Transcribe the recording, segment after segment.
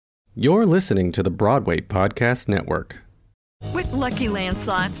You're listening to the Broadway Podcast Network. With Lucky Land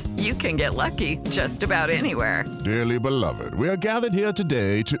Slots, you can get lucky just about anywhere. Dearly beloved, we are gathered here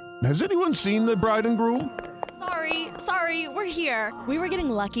today to... Has anyone seen the bride and groom? Sorry, we're here. We were getting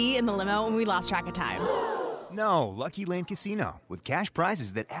lucky in the limo and we lost track of time. No, Lucky Land Casino, with cash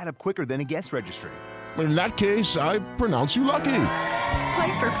prizes that add up quicker than a guest registry. In that case, I pronounce you lucky.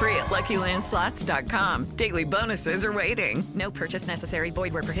 Play for free at LuckyLandSlots.com. Daily bonuses are waiting. No purchase necessary.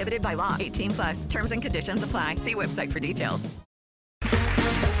 Void where prohibited by law. 18+. Terms and conditions apply. See website for details.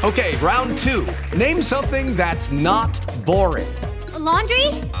 Okay, round two. Name something that's not boring. A laundry?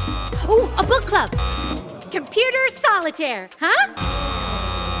 Ooh, a book club. Computer solitaire, huh?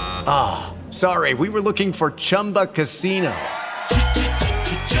 Ah, oh, sorry. We were looking for Chumba Casino.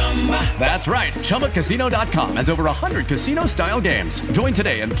 That's right. ChumbaCasino.com has over 100 casino-style games. Join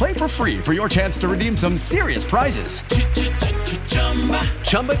today and play for free for your chance to redeem some serious prizes.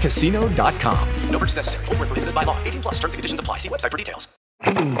 ChumbaCasino.com. No purchase necessary. Void where prohibited by law. 18+. Terms and conditions apply. See website for details.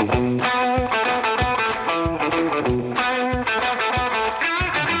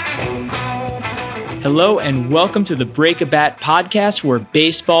 Hello and welcome to the Break a Bat podcast, where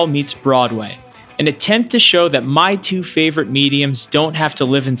baseball meets Broadway. An attempt to show that my two favorite mediums don't have to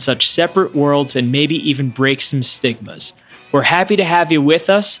live in such separate worlds and maybe even break some stigmas. We're happy to have you with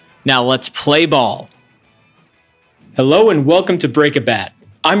us. Now let's play ball. Hello and welcome to Break a Bat.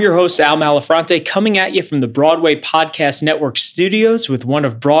 I'm your host, Al Malafronte, coming at you from the Broadway Podcast Network studios with one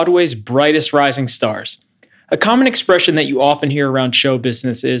of Broadway's brightest rising stars. A common expression that you often hear around show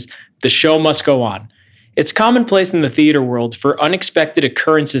business is, the show must go on. It's commonplace in the theater world for unexpected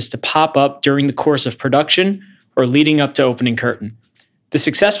occurrences to pop up during the course of production or leading up to opening curtain. The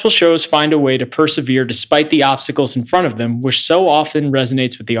successful shows find a way to persevere despite the obstacles in front of them, which so often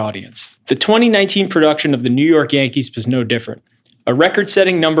resonates with the audience. The 2019 production of the New York Yankees was no different. A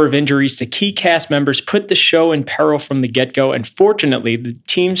record-setting number of injuries to key cast members put the show in peril from the get-go, and fortunately, the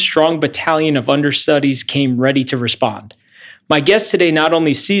team's strong battalion of understudies came ready to respond. My guest today not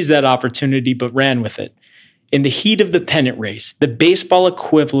only seized that opportunity, but ran with it. In the heat of the pennant race, the baseball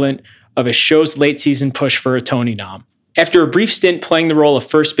equivalent of a show's late season push for a Tony nom. After a brief stint playing the role of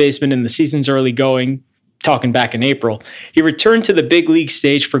first baseman in the season's early going, talking back in April, he returned to the big league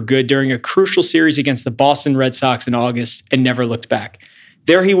stage for good during a crucial series against the Boston Red Sox in August and never looked back.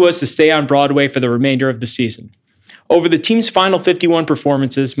 There he was to stay on Broadway for the remainder of the season. Over the team's final 51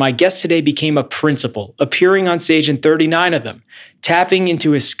 performances, my guest today became a principal, appearing on stage in 39 of them, tapping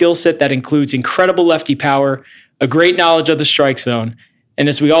into his skill set that includes incredible lefty power, a great knowledge of the strike zone, and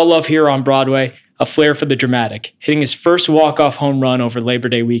as we all love here on Broadway, a flair for the dramatic, hitting his first walk-off home run over Labor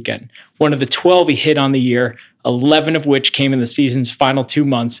Day weekend, one of the 12 he hit on the year, 11 of which came in the season's final 2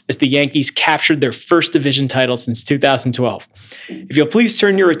 months as the Yankees captured their first division title since 2012. If you'll please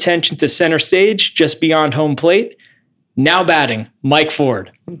turn your attention to center stage, just beyond home plate, now batting, Mike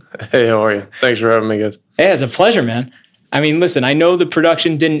Ford. Hey, how are you? Thanks for having me, guys. Hey, it's a pleasure, man. I mean, listen, I know the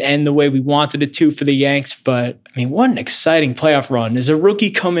production didn't end the way we wanted it to for the Yanks, but I mean, what an exciting playoff run. As a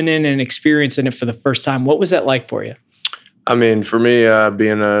rookie coming in and experiencing it for the first time, what was that like for you? I mean, for me,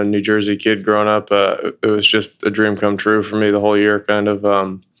 being a New Jersey kid growing up, it was just a dream come true for me the whole year, kind of.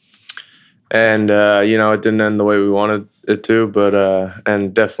 It didn't end the way we wanted it to, but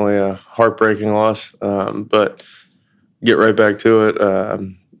and definitely a heartbreaking loss. But get right back to it.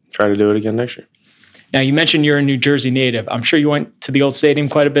 Try to do it again next year. Now, you mentioned you're a New Jersey native. I'm sure you went to the old stadium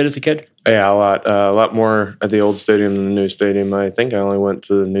quite a bit as a kid? Yeah, a lot. A lot more at the old stadium than the new stadium. I think I only went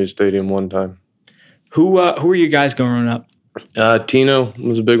to the new stadium one time. Who were you guys growing up? Tino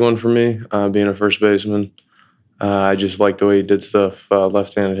was a big one for me, being a first baseman. I just liked the way he did stuff,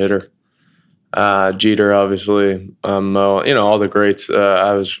 left-handed hitter. Jeter, obviously, Mo, all the greats.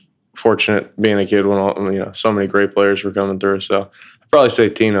 I was fortunate being a kid when so many great players were coming through. So I'd probably say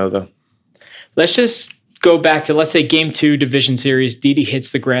Tino, though. Let's just go back to, let's say, Game 2 Division Series. Didi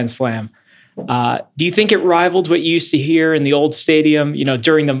hits the Grand Slam. Do you think it rivaled what you used to hear in the old stadium,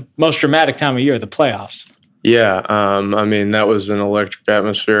 during the most dramatic time of year, the playoffs? Yeah, that was an electric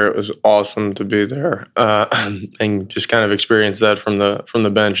atmosphere. It was awesome to be there and just kind of experience that from the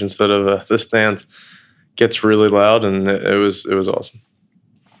bench instead of the stands. Gets really loud, and it was awesome.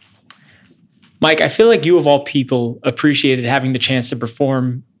 Mike, I feel like you of all people appreciated having the chance to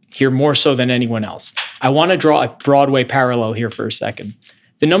perform here more so than anyone else. I want to draw a Broadway parallel here for a second.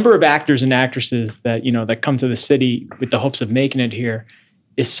 The number of actors and actresses that that come to the city with the hopes of making it here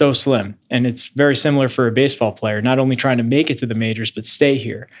is so slim, and it's very similar for a baseball player, not only trying to make it to the majors but stay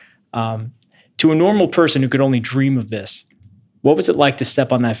here. To a normal person who could only dream of this, What was it like to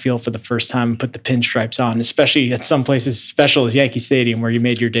step on that field for the first time and put the pinstripes on, especially at some places special as Yankee Stadium where you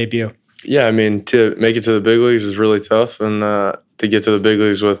made your debut? Yeah, I mean, to make it to the big leagues is really tough, and to get to the big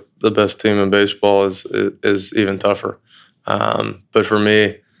leagues with the best team in baseball is even tougher. But for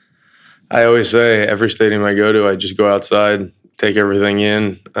me, I always say every stadium I go to, I just go outside, take everything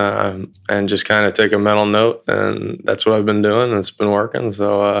in, and just kind of take a mental note, and that's what I've been doing, and it's been working.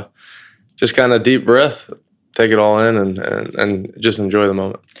 So just kind of deep breath, take it all in, and just enjoy the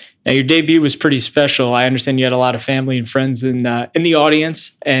moment. Now, your debut was pretty special. I understand you had a lot of family and friends in the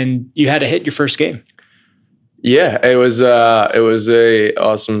audience, and you had to hit your first game. Yeah, it was a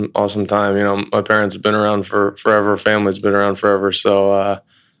awesome time. You know, my parents have been around for forever. Family's been around forever. So,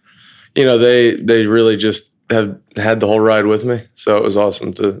 you know, they really just have had the whole ride with me. So it was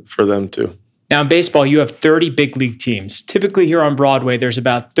awesome for them too. Now, in baseball, you have 30 big league teams. Typically here on Broadway, there's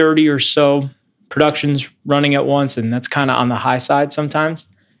about 30 or so productions running at once, and that's kind of on the high side sometimes.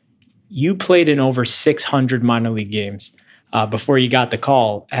 You played in over 600 minor league games before you got the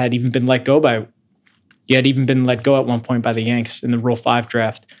call. You had even been let go at one point by the Yanks in the Rule 5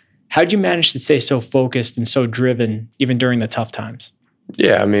 draft. How'd you manage to stay so focused and so driven even during the tough times?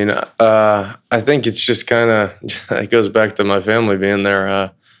 Yeah, I mean, I think it's just it goes back to my family being there.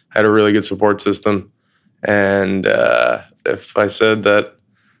 I had a really good support system. And if I said that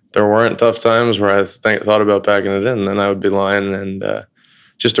there weren't tough times where I thought about packing it in, then I would be lying. And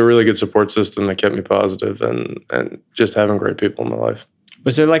just a really good support system that kept me positive and just having great people in my life.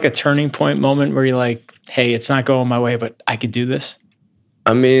 Was there like a turning point moment where you're like, hey, it's not going my way, but I could do this?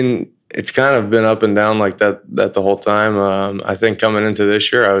 I mean, it's kind of been up and down like that the whole time. I think coming into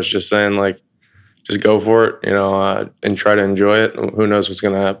this year, I was just saying, like, just go for it, you know, and try to enjoy it. Who knows what's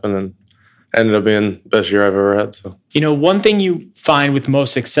going to happen? And ended up being the best year I've ever had. So, you know, one thing you find with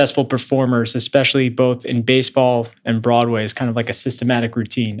most successful performers, especially both in baseball and Broadway, is kind of like a systematic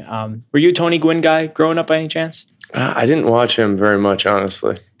routine. Were you a Tony Gwynn guy growing up by any chance? I didn't watch him very much,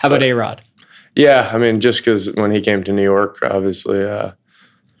 honestly. How about A-Rod? Yeah, I mean, just because when he came to New York, obviously.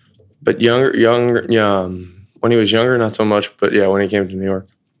 But when he was younger, not so much. But yeah, when he came to New York.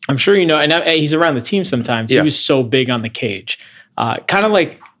 I'm sure you know, and he's around the team sometimes. Yeah. He was so big on the cage. Kind of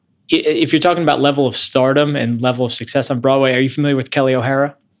like, if you're talking about level of stardom and level of success on Broadway, are you familiar with Kelly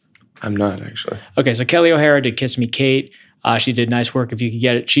O'Hara? I'm not, actually. Okay, so Kelly O'Hara did Kiss Me Kate. She did Nice Work If You Could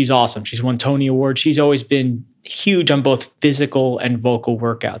Get It. She's awesome. She's won Tony Awards. She's always been huge on both physical and vocal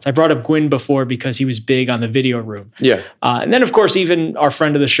workouts. I brought up Gwynn before because he was big on the video room. Yeah. And then, of course, even our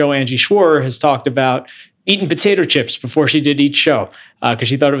friend of the show, Angie Schwarr, has talked about eating potato chips before she did each show because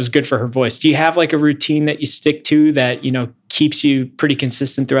she thought it was good for her voice. Do you have like a routine that you stick to that, you know, keeps you pretty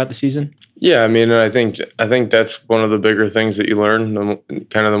consistent throughout the season? Yeah, I mean, I think that's one of the bigger things that you learn,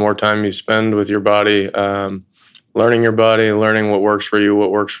 the more time you spend with your body, learning your body, learning what works for you, what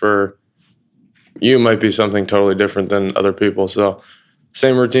works for you might be something totally different than other people. So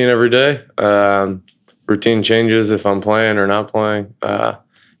same routine every day. Routine changes if I'm playing or not playing.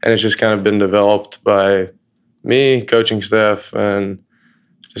 And it's just kind of been developed by me, coaching staff, and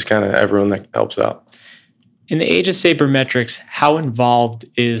just kind of everyone that helps out. In the age of sabermetrics, how involved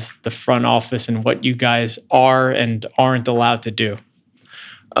is the front office in what you guys are and aren't allowed to do?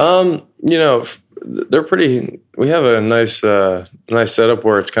 You know, they're pretty. We have a nice setup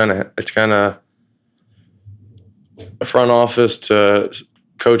where it's kind of a front office to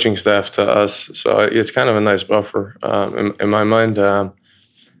coaching staff to us. So it's kind of a nice buffer in my mind.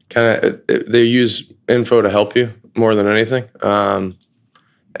 They use info to help you more than anything,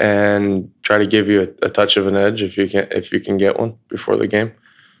 and try to give you a touch of an edge if you can get one before the game.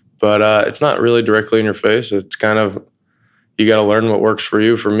 But it's not really directly in your face. It's kind of, you got to learn what works for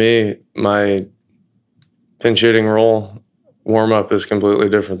you. For me, my pinch hitting role warm up is completely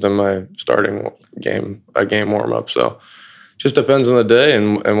different than my starting game warm up. So just depends on the day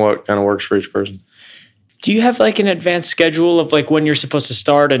and what kind of works for each person. Do you have like an advanced schedule of like when you're supposed to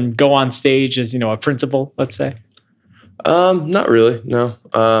start and go on stage as, you know, a principal, let's say? Not really, no.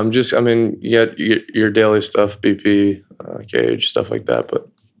 Just, I mean, you got your daily stuff, BP, cage, stuff like that. But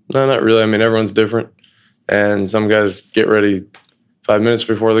no, not really. I mean, everyone's different. And some guys get ready 5 minutes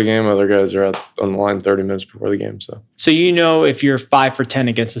before the game. Other guys are out on the line 30 minutes before the game. So you know if you're 5 for 10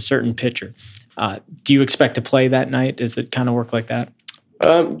 against a certain pitcher, do you expect to play that night? Does it kind of work like that?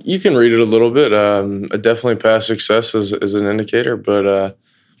 You can read it a little bit. Definitely past success is an indicator, but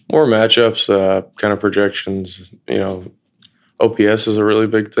more matchups, kind of projections. You know, OPS is a really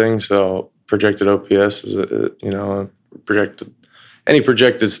big thing. So projected OPS is, any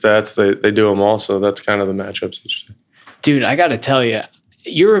projected stats, they do them all. So that's kind of the matchups each day. Dude, I got to tell you,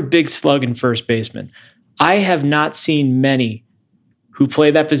 you're a big slug in first baseman. I have not seen many who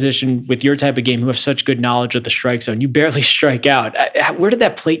play that position with your type of game, who have such good knowledge of the strike zone. You barely strike out. Where did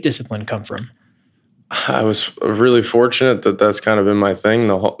that plate discipline come from? I was really fortunate that that's kind of been my thing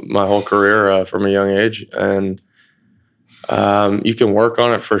my whole career from a young age. And you can work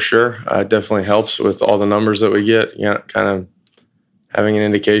on it for sure. It definitely helps with all the numbers that we get, kind of having an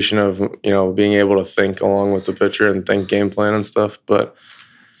indication of, being able to think along with the pitcher and think game plan and stuff. But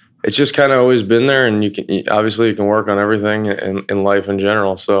it's just kind of always been there, and you can work on everything in life in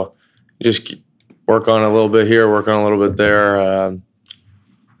general. So you just work on a little bit here, work on a little bit there.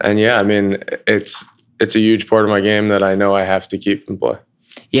 And yeah, I mean, it's a huge part of my game that I know I have to keep in play.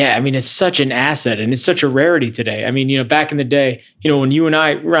 Yeah, I mean, it's such an asset, and it's such a rarity today. I mean, back in the day, when you and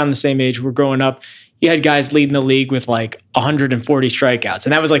I were around the same age, we're growing up, you had guys leading the league with like 140 strikeouts,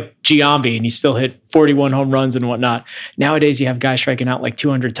 and that was like Giambi, and he still hit 41 home runs and whatnot. Nowadays, you have guys striking out like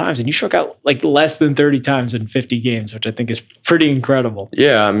 200 times, and you struck out like less than 30 times in 50 games, which I think is pretty incredible.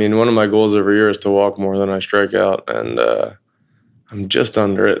 Yeah, I mean, one of my goals every year is to walk more than I strike out, and I'm just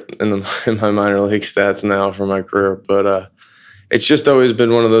under it in my minor league stats now for my career. But it's just always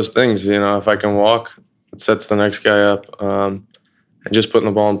been one of those things, if I can walk, it sets the next guy up. And just putting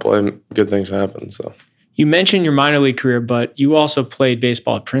the ball in play, good things happen. So you mentioned your minor league career, but you also played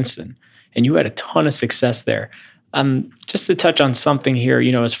baseball at Princeton, and you had a ton of success there. Just to touch on something here,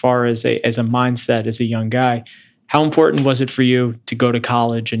 as far as a mindset as a young guy, how important was it for you to go to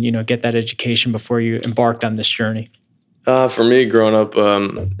college and get that education before you embarked on this journey? For me, growing up,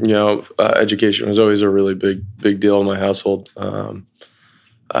 education was always a really big deal in my household.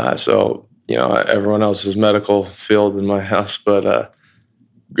 So everyone else is medical field in my house, but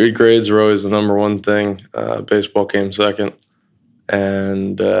good grades were always the number one thing. Baseball came second.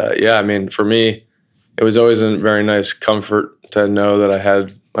 And I mean, for me, it was always a very nice comfort to know that I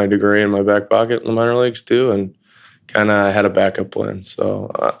had my degree in my back pocket in the minor leagues too, and kind of had a backup plan.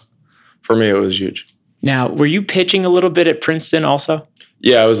 So for me, it was huge. Now, were you pitching a little bit at Princeton also?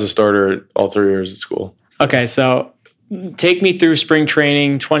 Yeah, I was a starter all 3 years at school. Okay, so take me through spring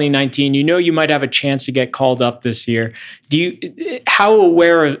training 2019. You might have a chance to get called up this year. How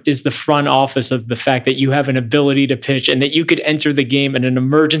aware is the front office of the fact that you have an ability to pitch and that you could enter the game in an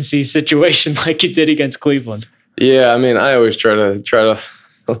emergency situation like you did against Cleveland? Yeah, I mean, I always try to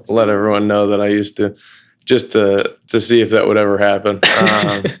let everyone know that I used to, just to see if that would ever happen.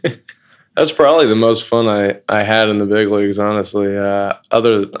 That's probably the most fun I had in the big leagues, honestly.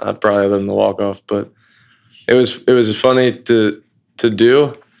 Other than the walk-off, but it was funny to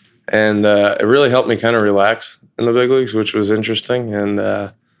do, and it really helped me kind of relax in the big leagues, which was interesting. And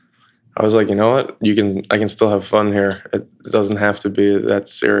I was like, you know what, I can still have fun here. It doesn't have to be that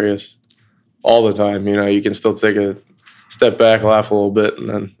serious all the time. You can still take a step back, laugh a little bit,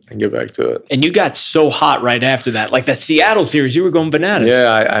 and get back to it. And you got so hot right after that, like that Seattle series, you were going bananas.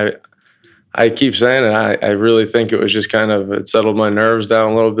 Yeah, I keep saying it. I really think it was just kind of, it settled my nerves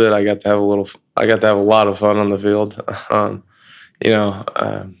down a little bit. I got to have a lot of fun on the field, and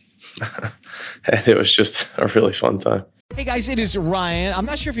it was just a really fun time. Hey guys, it is Ryan. I'm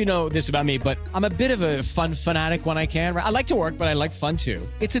not sure if you know this about me, but I'm a bit of a fun fanatic when I can. I like to work, but I like fun too.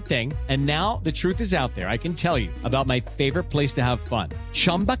 It's a thing. And now the truth is out there. I can tell you about my favorite place to have fun.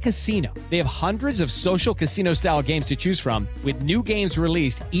 Chumba Casino. They have hundreds of social casino style games to choose from with new games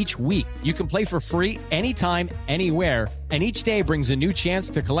released each week. You can play for free anytime, anywhere. And each day brings a new chance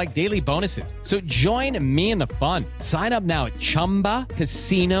to collect daily bonuses. So join me in the fun. Sign up now at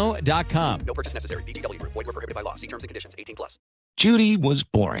ChumbaCasino.com. No purchase necessary. VGW. Void where prohibited by law. See terms and conditions. 18+. Judy was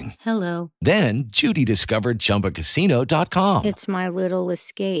boring. Hello. Then Judy discovered ChumbaCasino.com. It's my little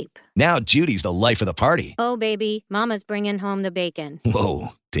escape. Now Judy's the life of the party. Oh, baby, mama's bringing home the bacon.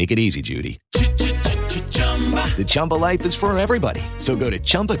 Whoa, take it easy, Judy. The Chumba life is for everybody. So go to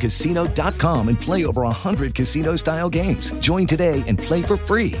ChumbaCasino.com and play over 100 casino-style games. Join today and play for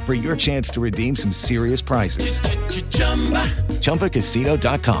free for your chance to redeem some serious prizes.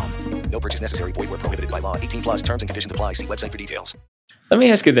 ChumbaCasino.com. No purchase necessary. Void where prohibited by law. 18+. Terms and conditions apply. See website for details. Let me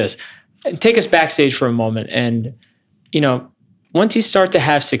ask you this. Take us backstage for a moment. And, once you start to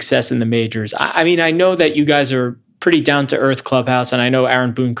have success in the majors, I mean, I know that you guys are pretty down-to-earth clubhouse, and I know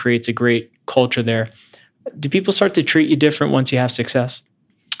Aaron Boone creates a great culture there. Do people start to treat you different once you have success?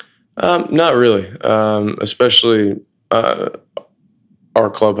 Not really, especially our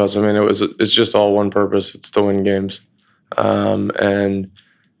clubhouse. I mean, it's just all one purpose. It's to win games. And,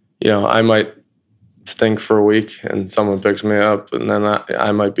 I might stink for a week and someone picks me up, and then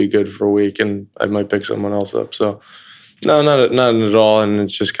I might be good for a week and I might pick someone else up. So, no, not at all. And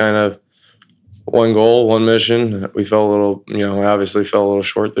it's just kind of one goal, one mission. We fell a little, we obviously fell a little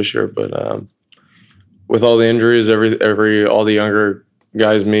short this year, but with all the injuries, all the younger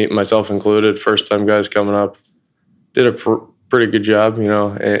guys, myself included, first time guys coming up, did a pretty good job, you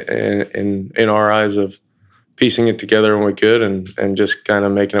know, in our eyes of piecing it together when we could and just kind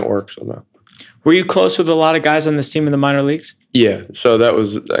of making it work somehow. Were you close with a lot of guys on this team in the minor leagues? Yeah, so that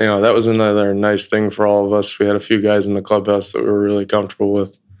was another nice thing for all of us. We had a few guys in the clubhouse that we were really comfortable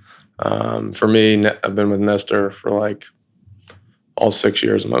with. For me, I've been with Nestor for like all 6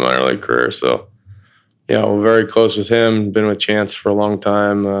 years of my minor league career, so very close with him. Been with Chance for a long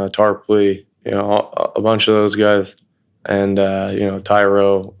time, Tarpley, a bunch of those guys, and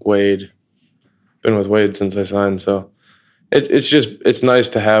Tyro, Wade. Been with Wade since I signed, so. It's nice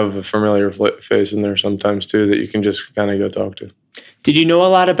to have a familiar face in there sometimes too that you can just kind of go talk to. Did you know a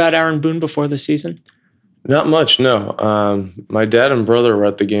lot about Aaron Boone before the season? Not much, no. My dad and brother were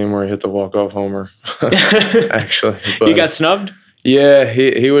at the game where he hit the walk-off homer, actually. But, he got snubbed? Yeah,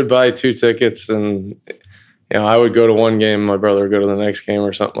 he would buy 2 tickets, and I would go to one game, my brother would go to the next game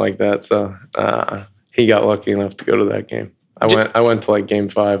or something like that. So he got lucky enough to go to that game. I went to like game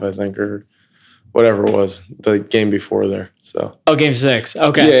 5, I think, or whatever it was, the game before there. So. Oh, game 6.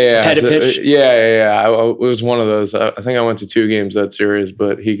 Okay. Yeah. Pettit pitch? Yeah. It was one of those. I think I went to 2 games that series,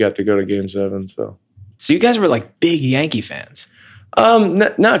 but he got to go to game 7. So you guys were like big Yankee fans?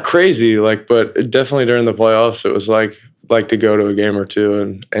 Not crazy, but definitely during the playoffs, it was like to go to a game or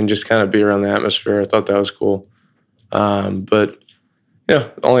 2 and just kind of be around the atmosphere. I thought that was cool. But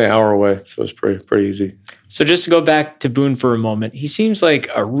only an hour away, so it was pretty easy. So just to go back to Boone for a moment, he seems like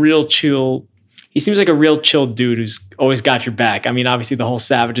a real chill. He seems like a real chill dude who's always got your back. I mean, obviously the whole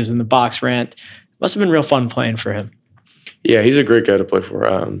Savages in the box rant must have been real fun playing for him. Yeah, he's a great guy to play for.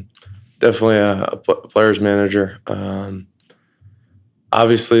 Definitely a player's manager.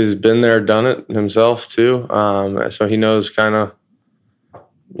 Obviously, he's been there, done it himself too. So he knows kind of,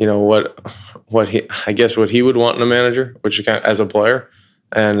 what he would want in a manager, which is kind of, as a player,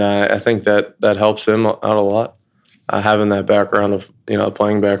 and I think that helps him out a lot, having that background of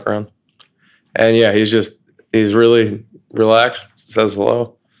playing background. And yeah, he's really relaxed, says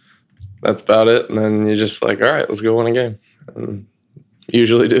hello. That's about it. And then you're just like, all right, let's go win a game. And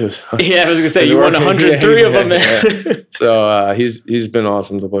usually do. So. Yeah, I was going to say, you won 103 of them, man. Yeah. So he's been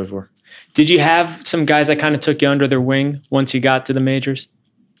awesome to play for. Did you have some guys that kind of took you under their wing once you got to the majors?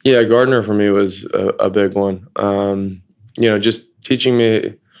 Yeah, Gardner for me was a big one. Just teaching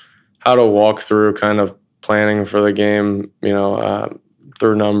me how to walk through kind of planning for the game,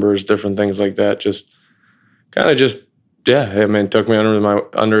 through numbers, different things like that. Took me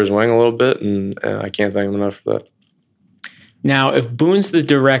under his wing a little bit, and I can't thank him enough for that. Now, if Boone's the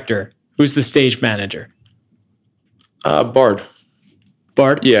director, who's the stage manager? Bard.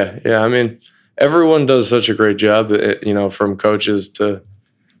 Bard? Yeah. I mean, everyone does such a great job, from coaches to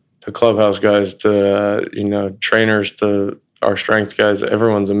clubhouse guys to, trainers to our strength guys.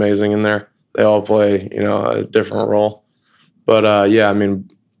 Everyone's amazing in there. They all play, a different role. But,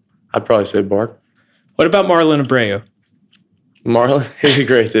 I'd probably say Bart. What about Marlon Abreu? Marlon? He's a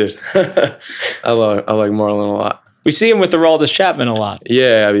great dude. I like Marlon a lot. We see him with Aroldis Chapman a lot.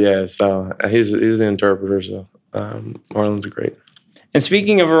 Yeah. So he's the interpreter, so Marlon's great. And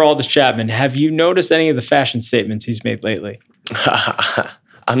speaking of Aroldis Chapman, have you noticed any of the fashion statements he's made lately?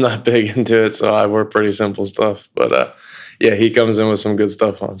 I'm not big into it, so I wear pretty simple stuff. But, he comes in with some good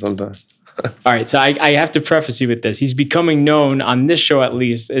stuff on sometimes. All right, so I have to preface you with this. He's becoming known, on this show at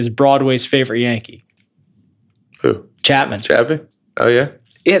least, as Broadway's favorite Yankee. Who? Chapman. Chappie? Oh, yeah?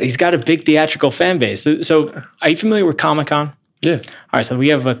 Yeah, he's got a big theatrical fan base. So are you familiar with Comic-Con? Yeah. All right, so we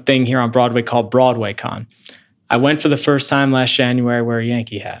have a thing here on Broadway called Broadway Con. I went for the first time last January, wear a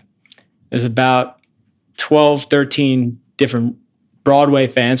Yankee hat. There's about 12, 13 different Broadway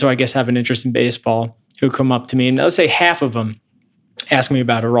fans who I guess have an interest in baseball who come up to me, and let's say half of them ask me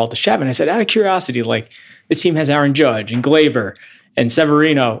about Aroldis Chapman. I said, out of curiosity, this team has Aaron Judge and Glaber and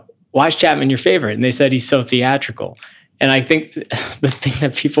Severino. Why is Chapman your favorite? And they said he's so theatrical. And I think the thing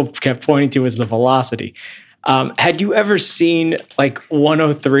that people kept pointing to was the velocity. Had you ever seen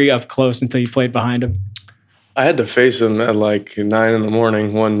 103 up close until you played behind him? I had to face him at 9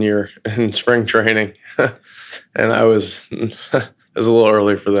 a.m. one year in spring training. And I was... It was a little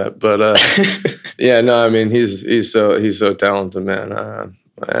early for that, but he's so talented, man,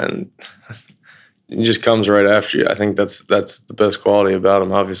 and he just comes right after you. I think that's the best quality about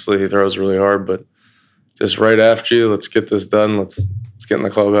him. Obviously, he throws really hard, but just right after you. Let's get this done. Let's get in the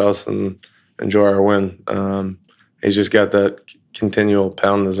clubhouse and enjoy our win. He's just got that continual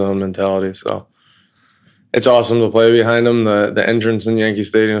pound the zone mentality. So it's awesome to play behind him. The entrance in Yankee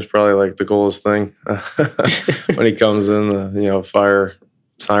Stadium is probably the coolest thing when he comes in. The fire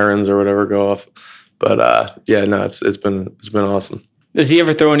sirens or whatever go off. But yeah, no, it's been awesome. Does he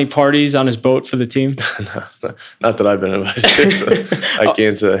ever throw any parties on his boat for the team? No, not that I've been invited to, so I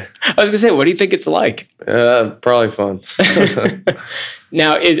can't say. I was going to say, what do you think it's like? Probably fun.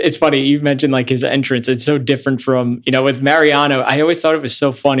 Now, it's funny. You mentioned like his entrance. It's so different from, with Mariano. I always thought it was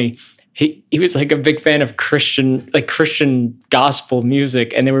so funny. He was like a big fan of Christian gospel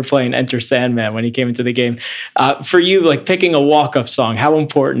music, and they were playing Enter Sandman when he came into the game. For you, like picking a walk-up song, how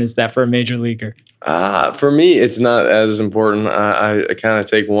important is that for a major leaguer? For me, it's not as important. I kind of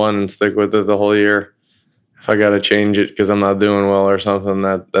take one and stick with it the whole year. If I got to change it because I'm not doing well or something,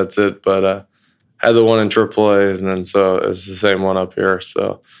 that's it. But I had the one in AAA, and then so it's the same one up here.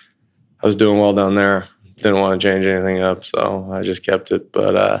 So I was doing well down there. Didn't want to change anything up, so I just kept it.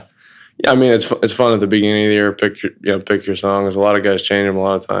 But yeah, I mean, it's fun at the beginning of the year. Pick your songs. A lot of guys change them a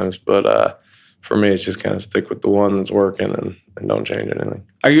lot of times, but for me, it's just kind of stick with the one that's working and don't change anything.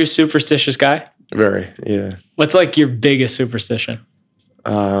 Are you a superstitious guy? Very, yeah. What's like your biggest superstition?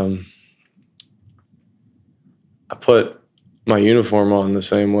 I put my uniform on the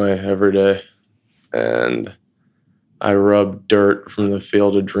same way every day, and I rub dirt from the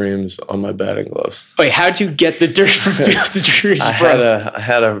Field of Dreams on my batting gloves. Wait, how'd you get the dirt from Field of Dreams? I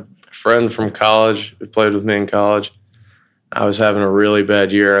had a friend from college who played with me in college. I was having a really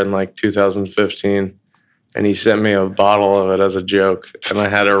bad year in like 2015. And he sent me a bottle of it as a joke. And I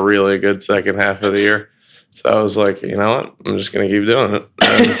had a really good second half of the year. So I was like, you know what? I'm just going to keep doing it.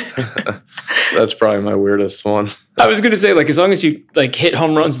 And that's probably my weirdest one. I was going to say, like, as long as you like hit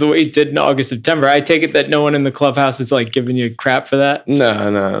home runs the way you did in August, September, I take it that no one in the clubhouse is like giving you crap for that?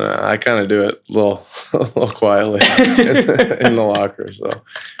 No. I kind of do it a little quietly in the locker. So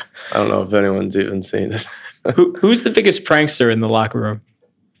I don't know if anyone's even seen it. Who's the biggest prankster in the locker room?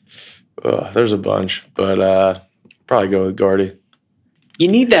 There's a bunch, but probably go with Gardy. You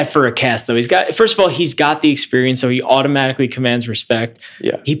need that for a cast, though. First of all, he's got the experience, so he automatically commands respect.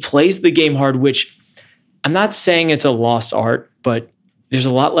 Yeah. He plays the game hard, which I'm not saying it's a lost art, but there's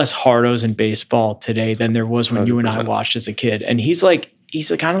a lot less hardos in baseball today than there was when 100%. You and I watched as a kid. And he's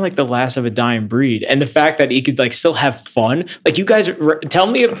kind of like the last of a dying breed. And the fact that he could like still have fun, like you guys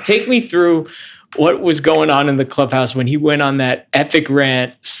take me through what was going on in the clubhouse when he went on that epic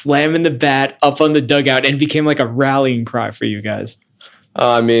rant, slamming the bat up on the dugout, and became like a rallying cry for you guys?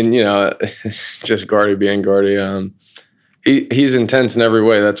 I mean, just Gardy being Gardy. He's intense in every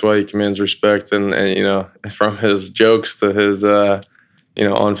way. That's why he commands respect. And from his jokes to his,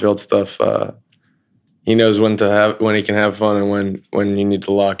 on-field stuff, he knows when he can have fun and when you need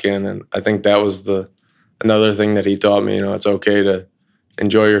to lock in. And I think that was another thing that he taught me. It's okay to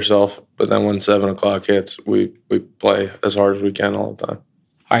enjoy yourself, but then when 7 o'clock hits, we play as hard as we can all the time.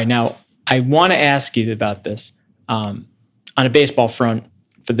 All right, now I want to ask you about this. On a baseball front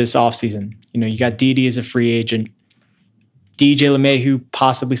for this offseason, you got Didi as a free agent, DJ LeMahieu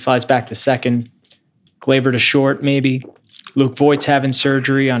possibly slides back to second, Gleyber to short maybe, Luke Voigt's having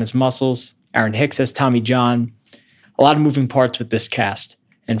surgery on his muscles, Aaron Hicks has Tommy John. A lot of moving parts with this cast.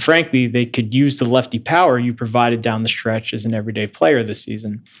 And frankly, they could use the lefty power you provided down the stretch as an everyday player this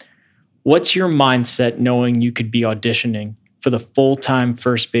season. What's your mindset knowing you could be auditioning for the full-time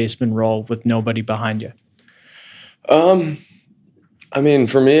first baseman role with nobody behind you? I mean,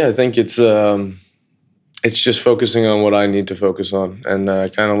 for me, I think it's just focusing on what I need to focus on and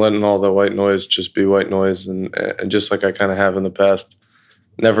kind of letting all the white noise just be white noise. And just like I kind of have in the past,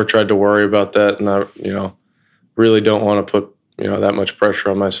 never tried to worry about that. And I, really don't want to put, that much pressure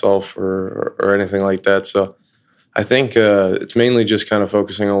on myself or anything like that. So I think it's mainly just kind of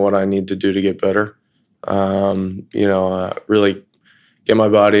focusing on what I need to do to get better. Really get my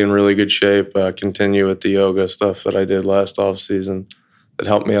body in really good shape, continue with the yoga stuff that I did last off season. That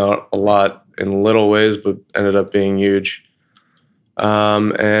helped me out a lot in little ways, but ended up being huge.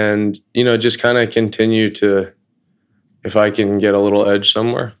 And just kind of continue to, if I can get a little edge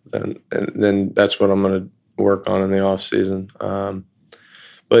somewhere, then that's what I'm going to work on in the off season.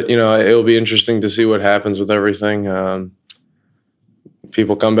 But it'll be interesting to see what happens with everything.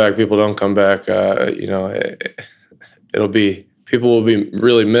 People come back, people don't come back. People will be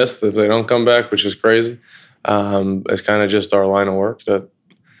really missed if they don't come back, which is crazy. It's kind of just our line of work that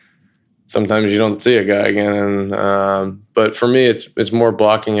sometimes you don't see a guy again. But for me, it's more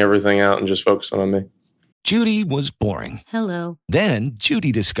blocking everything out and just focusing on me. Judy was boring. Hello. Then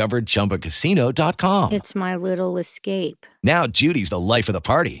Judy discovered ChumbaCasino.com. It's my little escape. Now Judy's the life of the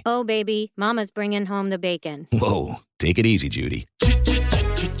party. Oh, baby, mama's bringing home the bacon. Whoa, take it easy, Judy.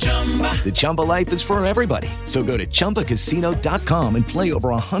 The Chumba life is for everybody. So go to ChumbaCasino.com and play over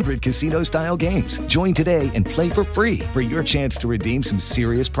 100 casino-style games. Join today and play for free for your chance to redeem some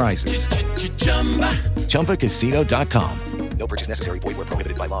serious prizes. ChumbaCasino.com. No purchase necessary. Void where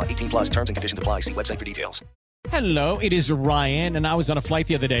prohibited by law. 18 plus terms and conditions apply. See website for details. Hello, it is Ryan, and I was on a flight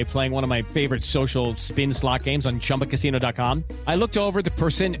the other day playing one of my favorite social spin slot games on ChumbaCasino.com. I looked over at the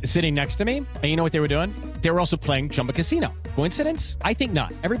person sitting next to me, and you know what they were doing? They were also playing Chumba Casino. Coincidence? I think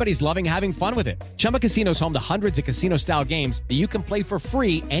not. Everybody's loving having fun with it. Chumba Casino is home to hundreds of casino-style games that you can play for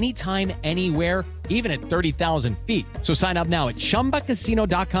free anytime, anywhere, even at 30,000 feet. So sign up now at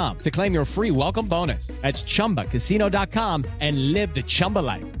ChumbaCasino.com to claim your free welcome bonus. That's ChumbaCasino.com and live the Chumba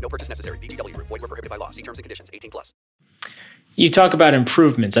life. No purchase necessary. VGW. Void where prohibited by law. See terms and conditions. 18 plus. You talk about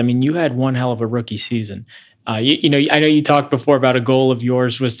improvements. I mean, you had one hell of a rookie season. I know you talked before about a goal of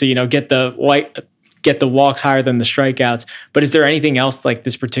yours was to, get the walks higher than the strikeouts. But is there anything else like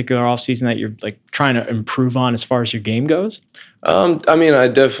this particular offseason that you're like trying to improve on as far as your game goes? I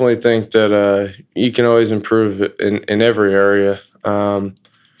definitely think that you can always improve in every area. I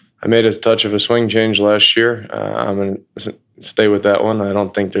made a touch of a swing change last year. I'm going to stay with that one. I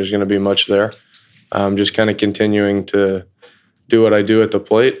don't think there's going to be much there. Just kind of continuing to do what I do at the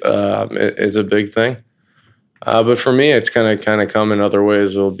plate is a big thing. But for me, it's kind of come in other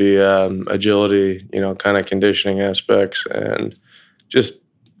ways. It'll be agility, kind of conditioning aspects, and just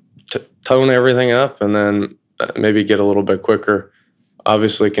tone everything up, and then maybe get a little bit quicker.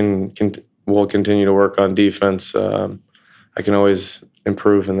 Obviously, we'll continue to work on defense. I can always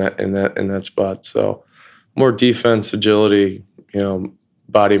improve in that spot. So more defense, agility,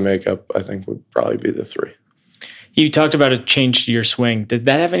 body makeup, I think would probably be the three. You talked about a change to your swing. Did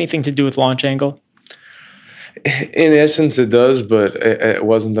that have anything to do with launch angle? In essence, it does, but it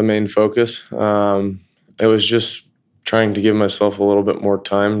wasn't the main focus. It was just trying to give myself a little bit more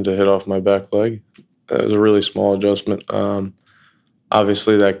time to hit off my back leg. It was a really small adjustment.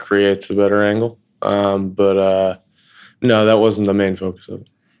 Obviously, that creates a better angle. But no, that wasn't the main focus of it.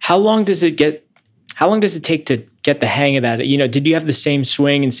 How long does it take to get the hang of that? Did you have the same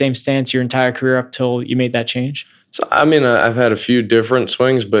swing and same stance your entire career up till you made that change? So, I've had a few different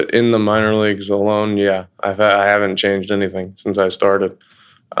swings, but in the minor leagues alone, yeah, I haven't changed anything since I started.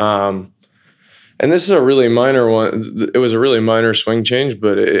 And this is a really minor one. It was a really minor swing change,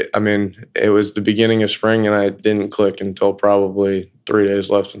 but it was the beginning of spring, and I didn't click until probably 3 days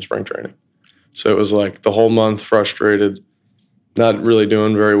left in spring training. So it was like the whole month frustrated, not really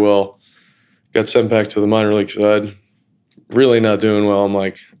doing very well. Got sent back to the minor league side, really not doing well. I'm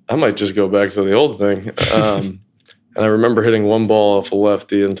like, I might just go back to the old thing. And I remember hitting one ball off a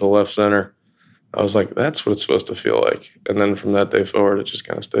lefty into left center. I was like, that's what it's supposed to feel like. And then from that day forward, it just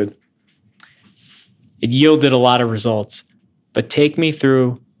kind of stayed. It yielded a lot of results. But take me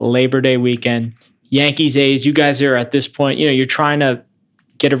through Labor Day weekend. Yankees, A's, you guys are at this point, you're trying to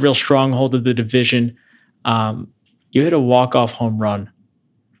get a real stronghold of the division. You hit a walk-off home run.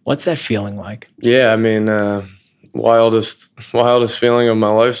 What's that feeling like? Yeah, wildest feeling of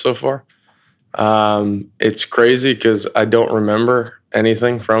my life so far. It's crazy because I don't remember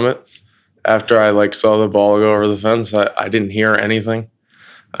anything from it. After I saw the ball go over the fence, I didn't hear anything.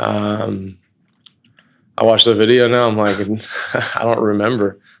 I watched the video now. I'm like, I don't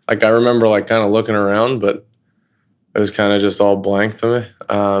remember. I remember kind of looking around, but it was kind of just all blank to me.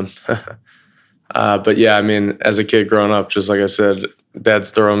 But yeah, as a kid growing up, just like I said, Dad's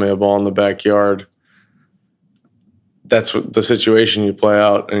throwing me a ball in the backyard. That's what the situation you play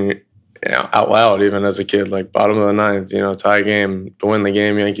out, and out loud, even as a kid, bottom of the ninth, tie game to win the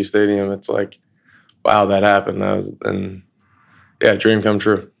game, Yankee Stadium. It's like, wow, that happened. Dream come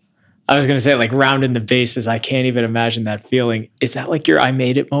true. I was going to say, rounding the bases. I can't even imagine that feeling. Is that your I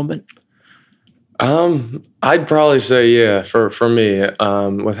made it moment? I'd probably say, yeah, for me,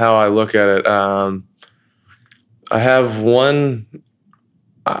 with how I look at it. I have one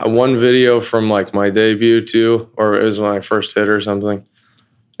video from my debut too, or it was when I first hit or something.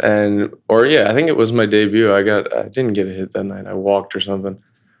 I think it was my debut. I didn't get a hit that night. I walked or something.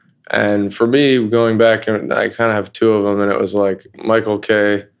 And for me, going back, and I kind of have two of them, and it was Michael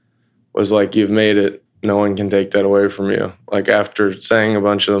Kay was you've made it. No one can take that away from you. After saying a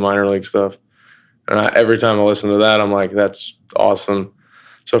bunch of the minor league stuff. And every time I listen to that, I'm like, that's awesome.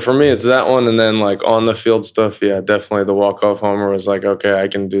 So for me, it's that one. And then on the field stuff, yeah, definitely the walk-off homer was okay, I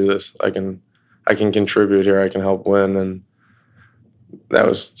can do this. I can contribute here. I can help win. And that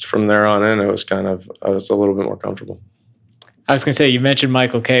was from there on in, I was a little bit more comfortable. I was going to say, you mentioned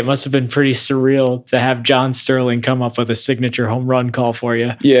Michael Kay. It must have been pretty surreal to have John Sterling come up with a signature home run call for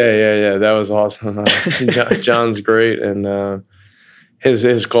you. Yeah. That was awesome. John's great. And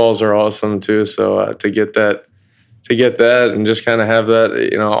his calls are awesome too. So to get that and just kind of have that,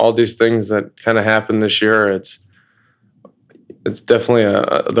 you know, all these things that kind of happened this year, it's definitely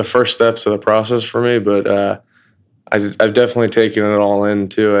the first steps of the process for me. But I've definitely taken it all in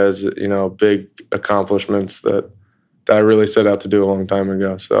too, as, you know, big accomplishments that I really set out to do a long time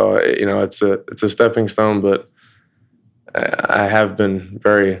ago. So, you know, it's a stepping stone, but I have been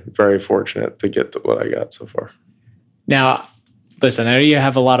very, very fortunate to get to what I got so far. Now, listen, I know you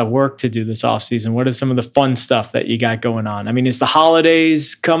have a lot of work to do this offseason. What is some of the fun stuff that you got going on? I mean, is the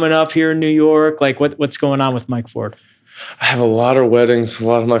holidays coming up here in New York? Like, what's going on with Mike Ford? I have a lot of weddings. A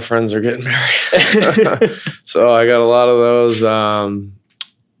lot of my friends are getting married. So I got a lot of those.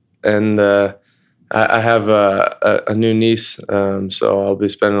 I have a new niece, so I'll be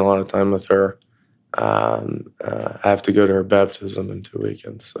spending a lot of time with her. I have to go to her baptism in 2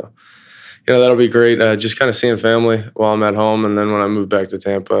 weekends. So, you know, that'll be great. Just kind of seeing family while I'm at home. And then when I move back to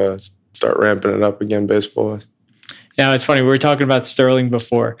Tampa, start ramping it up again baseball-wise. Yeah, it's funny. We were talking about Sterling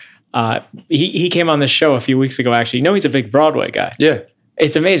before. He came on this show a few weeks ago, actually. You know, he's a big Broadway guy. Yeah.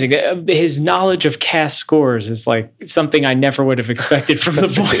 It's amazing. His knowledge of cast scores is like something I never would have expected from the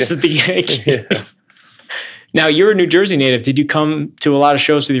voice of the Yankees. Yeah. Now, you're a New Jersey native. Did you come to a lot of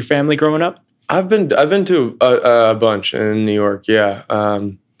shows with your family growing up? I've been to a bunch in New York, yeah.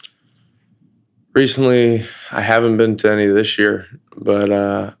 Recently, I haven't been to any this year, but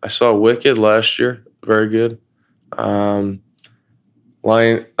I saw Wicked last year. Very good. Lion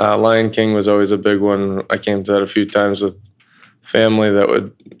King was always a big one. I came to that a few times with family that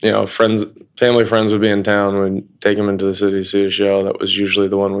would, you know, family friends would be in town. We'd take them into the city to see a show. That was usually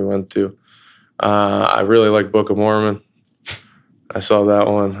the one we went to. I really like Book of Mormon. I saw that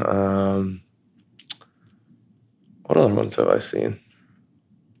one. What other ones have I seen?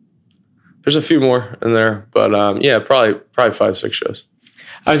 There's a few more in there, but yeah, probably 5-6 shows.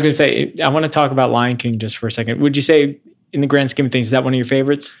 I was going to say, I want to talk about Lion King just for a second. Would you say, in the grand scheme of things, is that one of your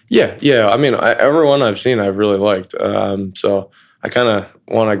favorites? Yeah. I mean, everyone I've seen, I've really liked. So I kind of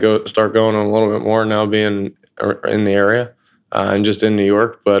want to start going a little bit more now, being in the area and just in New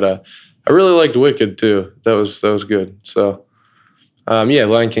York. But I really liked Wicked too. That was good. So yeah,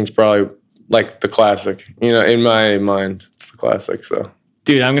 Lion King's probably like the classic. You know, in my mind, it's the classic. So,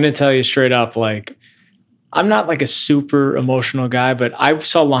 dude, I'm gonna tell you straight up, like, I'm not like a super emotional guy, but I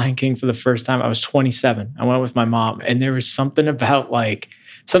saw Lion King for the first time. I was 27. I went with my mom, and there was something about like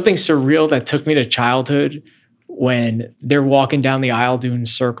something surreal that took me to childhood when they're walking down the aisle doing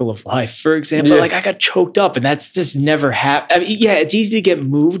Circle of Life, for example. Yeah. Like, I got choked up, and that's just never happened. I mean, yeah, it's easy to get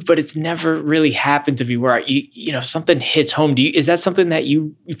moved, but it's never really happened to me where you know, something hits home. Is that something that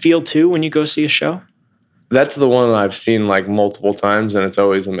you feel too when you go see a show? That's the one I've seen like multiple times, and it's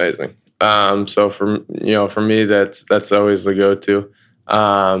always amazing. So for me, that's always the go-to.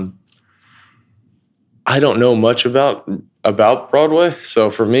 I don't know much about Broadway, so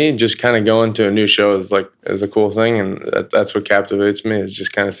for me, just kind of going to a new show is a cool thing, and that's what captivates me, is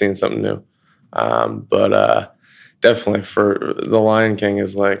just kind of seeing something new. But definitely for The Lion King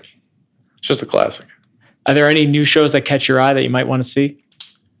is like just a classic. Are there any new shows that catch your eye that you might want to see?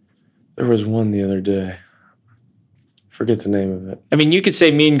 There was one the other day. Forget the name of it. I mean, you could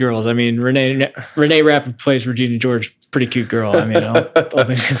say Mean Girls. I mean, Renee Rapp plays Regina George, pretty cute girl. I mean, all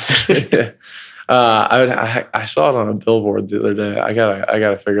things considered. Yeah. I saw it on a billboard the other day. I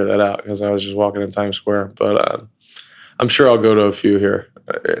gotta figure that out because I was just walking in Times Square. But I'm sure I'll go to a few here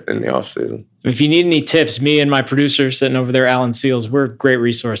in the off season. If you need any tips, me and my producer sitting over there, Alan Seals, we're great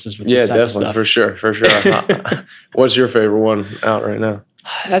resources with this type of stuff. For sure. What's your favorite one out right now?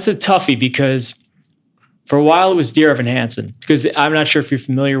 That's a toughie because for a while it was Dear Evan Hansen, because I'm not sure if you're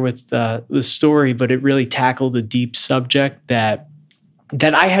familiar with the story, but it really tackled a deep subject that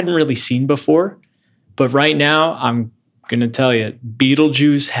I hadn't really seen before. But right now, I'm going to tell you,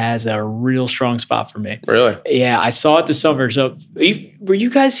 Beetlejuice has a real strong spot for me. Really? Yeah, I saw it this summer. So were you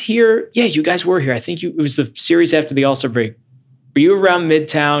guys here? Yeah, you guys were here. I think it was the series after the All-Star break. Were you around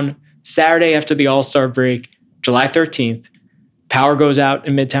Midtown Saturday after the All-Star break, July 13th? Power goes out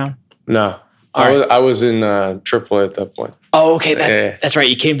in Midtown? No. I was in AAA at that point. Oh, okay. That's right.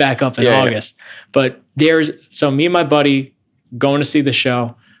 You came back up in August. But so me and my buddy going to see the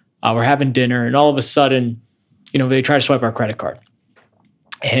show. We're having dinner, and all of a sudden, you know, they try to swipe our credit card.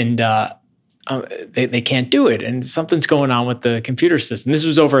 And they can't do it. And something's going on with the computer system. This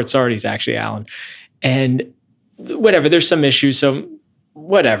was over at Sardi's, actually, Alan. And whatever, there's some issues. So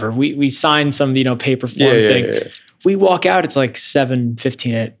whatever. We signed some, paper form thing. Yeah. We walk out, it's like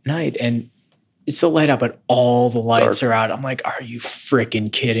 7:15 at night, and it's so light out, but all the lights are out. I'm like, are you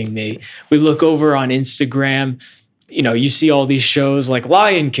freaking kidding me? We look over on Instagram. you see all these shows like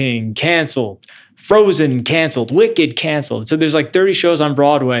Lion King canceled, Frozen canceled, Wicked canceled. So there's like 30 shows on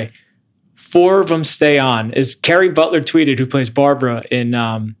Broadway. 4 of them stay on. As Carrie Butler tweeted, who plays Barbara in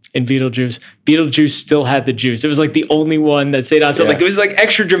Beetlejuice, Beetlejuice still had the juice. It was like the only one that stayed on. So like it was like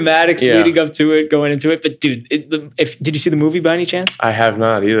extra dramatics leading up to it, going into it. But dude, did you see the movie by any chance? I have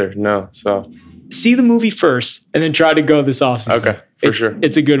not either. No. So see the movie first, and then try to go this offseason. Okay, for sure.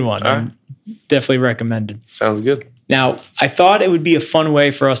 It's a good one. Definitely recommended. Sounds good. Now, I thought it would be a fun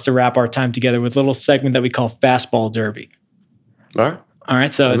way for us to wrap our time together with a little segment that we call Fastball Derby. All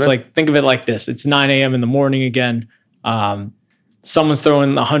right. So it's like, think of it like this. It's 9 a.m. in the morning again. Someone's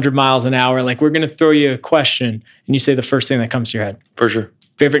throwing 100 miles an hour. Like, we're going to throw you a question, and you say the first thing that comes to your head. For sure.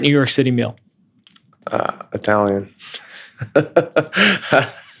 Favorite New York City meal? Italian.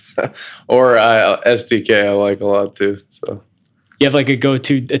 Or STK I like a lot too. So you have like a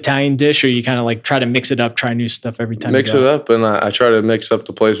go-to Italian dish, or you kind of like try to mix it up, try new stuff every time? Mix it up, and I try to mix up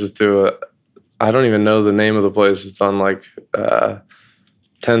the places too. I don't even know the name of the place. It's on like 10th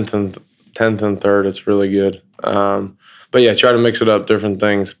and 3rd. It's really good. But yeah, try to mix it up, different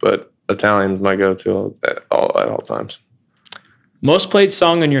things. But Italian's my go-to at all times. Most played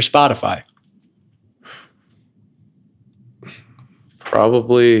song on your Spotify?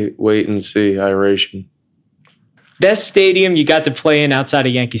 Probably Wait and See, Iration. Best stadium you got to play in outside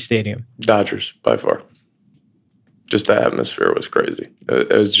of Yankee Stadium? Dodgers, by far. Just the atmosphere was crazy.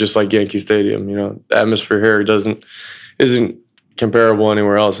 It was just like Yankee Stadium, The atmosphere here isn't comparable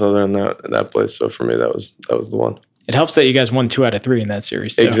anywhere else other than that place. So for me, that was the one. It helps that you guys won 2 out of 3 in that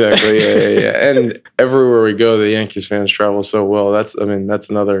series too. Exactly, yeah. And everywhere we go, the Yankees fans travel so well. That's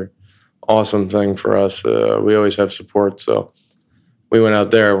another awesome thing for us. We always have support, so we went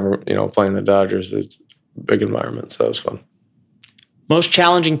out there. We're playing the Dodgers. It's a big environment, so it was fun. Most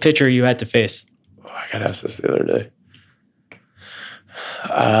challenging pitcher you had to face? I got asked this the other day.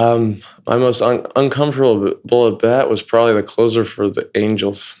 My most uncomfortable at bat was probably the closer for the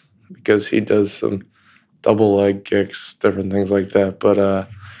Angels, because he does some double leg kicks, different things like that. But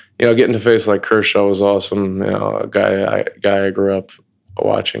getting to face like Kershaw was awesome. A guy I grew up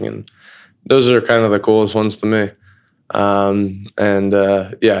watching, and those are kind of the coolest ones to me. You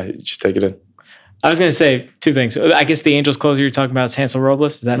just take it in. I was going to say 2 things. I guess the Angels closer you're talking about is Hansel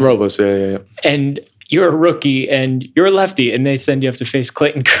Robles. Is that Robles? Yeah. And you're a rookie and you're a lefty, and they send you up to face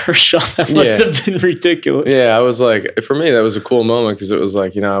Clayton Kershaw. That must have been ridiculous. Yeah, I was like, for me, that was a cool moment, because it was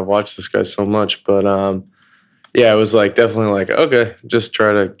like, I've watched this guy so much, but it was like definitely like, okay, just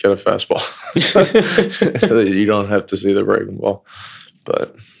try to get a fastball so that you don't have to see the breaking ball.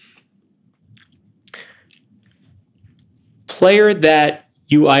 But player that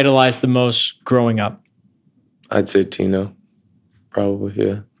you idolized the most growing up? I'd say Tino, probably,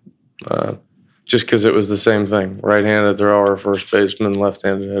 yeah. Just because it was the same thing. Right-handed thrower, first baseman,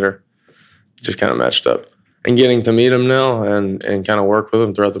 left-handed hitter. Just kind of matched up. And getting to meet him now and kind of work with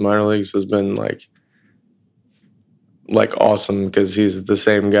him throughout the minor leagues has been like awesome, because he's the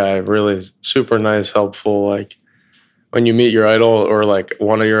same guy. Really super nice, helpful. Like when you meet your idol or like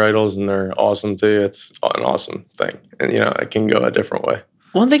one of your idols and they're awesome to you, it's an awesome thing. And, it can go a different way.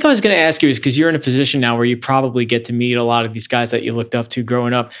 One thing I was going to ask you is, because you're in a position now where you probably get to meet a lot of these guys that you looked up to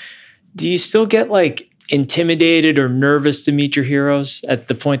growing up. Do you still get like intimidated or nervous to meet your heroes at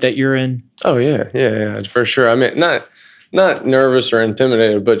the point that you're in? Oh yeah, for sure. I mean, not nervous or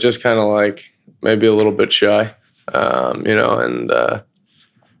intimidated, but just kind of like maybe a little bit shy, and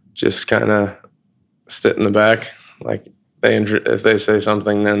just kind of sit in the back. Like if they say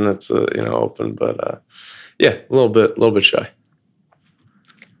something, then it's open. But a little bit shy.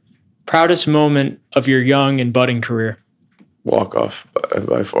 Proudest moment of your young and budding career? Walk off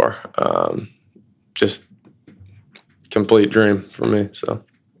by far. Just complete dream for me. So,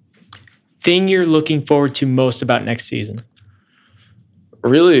 thing you're looking forward to most about next season?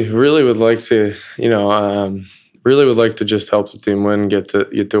 Really would like to, really would like to just help the team win, get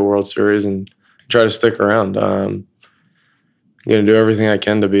to a World Series, and try to stick around. I'm gonna do everything I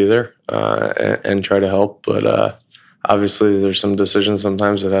can to be there and try to help. But obviously, there's some decisions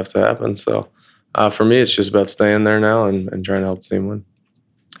sometimes that have to happen. So. For me, it's just about staying there now and trying to help the team win.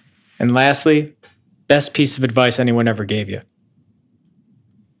 And lastly, best piece of advice anyone ever gave you?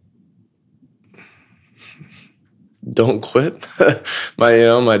 Don't quit.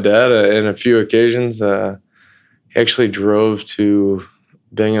 My dad, in a few occasions, he actually drove to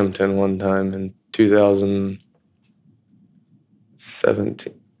Binghamton one time in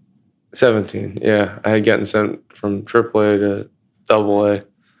 2017. Yeah, I had gotten sent from AAA to AA.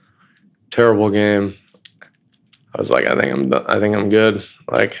 Terrible game. I was like, I think I'm good.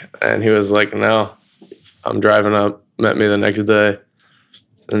 And he was like, no, I'm driving up, met me the next day,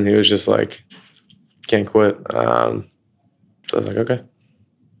 and he was just like, can't quit. So I was like, okay.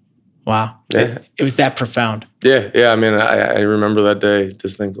 Wow. Yeah. It was that profound. Yeah. I mean, I remember that day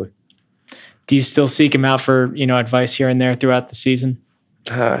distinctly. Do you still seek him out for, advice here and there throughout the season?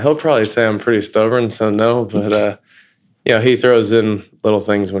 He'll probably say I'm pretty stubborn, so no, but he throws in little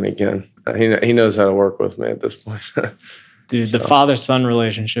things when he can. He knows how to work with me at this point. Dude, the father-son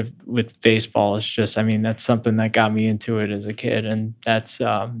relationship with baseball is just, that's something that got me into it as a kid, and that's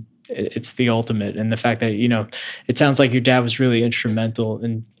it's the ultimate. And the fact that, it sounds like your dad was really instrumental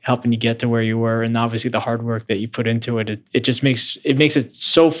in helping you get to where you were, and obviously the hard work that you put into it. It just makes it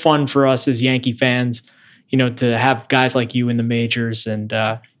so fun for us as Yankee fans, to have guys like you in the majors and,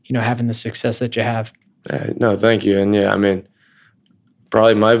 having the success that you have. No, thank you. And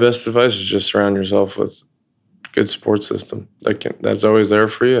probably my best advice is just surround yourself with good support system that's always there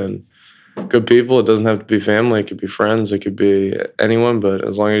for you, and good people. It doesn't have to be family. It could be friends. It could be anyone. But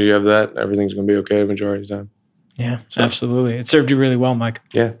as long as you have that, everything's going to be okay the majority of the time. Yeah, absolutely. It served you really well, Mike.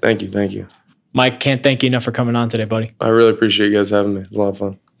 Yeah, thank you. Mike, can't thank you enough for coming on today, buddy. I really appreciate you guys having me. It was a lot of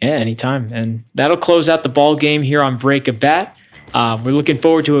fun. Yeah, anytime. And that'll close out the ball game here on Break a Bat. We're looking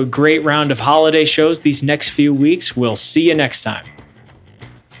forward to a great round of holiday shows these next few weeks. We'll see you next time.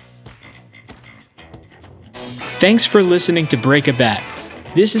 Thanks for listening to Break a Bat.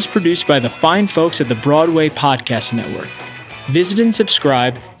 This is produced by the fine folks at the Broadway Podcast Network. Visit and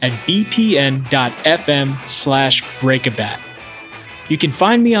subscribe at bpn.fm/breakabat. You can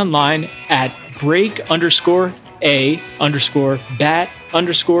find me online at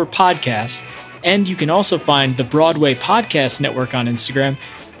break_a_bat_podcast. And you can also find the Broadway Podcast Network on Instagram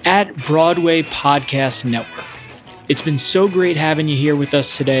at Broadway Podcast Network. It's been so great having you here with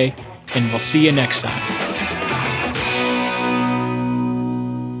us today, and we'll see you next time.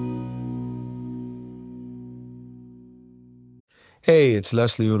 Hey, it's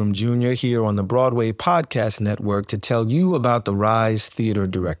Leslie Odom Jr. here on the Broadway Podcast Network to tell you about the Rise Theater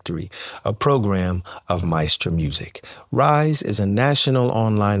Directory, a program of Maestro Music. Rise is a national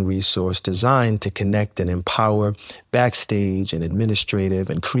online resource designed to connect and empower backstage and administrative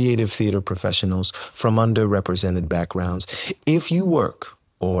and creative theater professionals from underrepresented backgrounds. If you work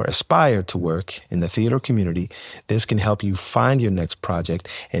or aspire to work in the theater community, this can help you find your next project.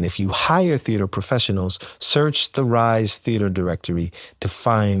 And if you hire theater professionals, search the Rise Theater Directory to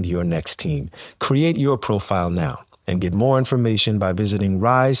find your next team. Create your profile now and get more information by visiting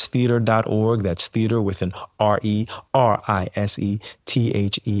risetheater.org. That's theater with an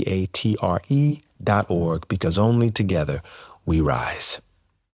RERISETHEATRE.org, because only together we rise.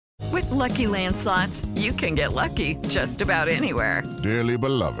 With Lucky Land Slots, you can get lucky just about anywhere. Dearly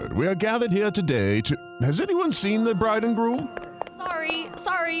beloved, we are gathered here today to... Has anyone seen the bride and groom?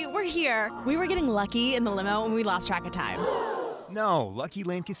 Sorry, we're here. We were getting lucky in the limo and we lost track of time. No, Lucky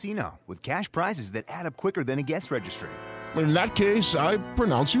Land Casino, with cash prizes that add up quicker than a guest registry. In that case, I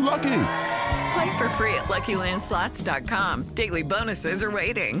pronounce you lucky. Play for free at LuckyLandSlots.com. Daily bonuses are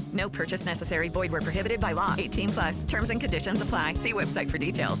waiting. No purchase necessary. Void where prohibited by law. 18+. Terms and conditions apply. See website for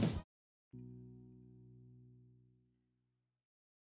details.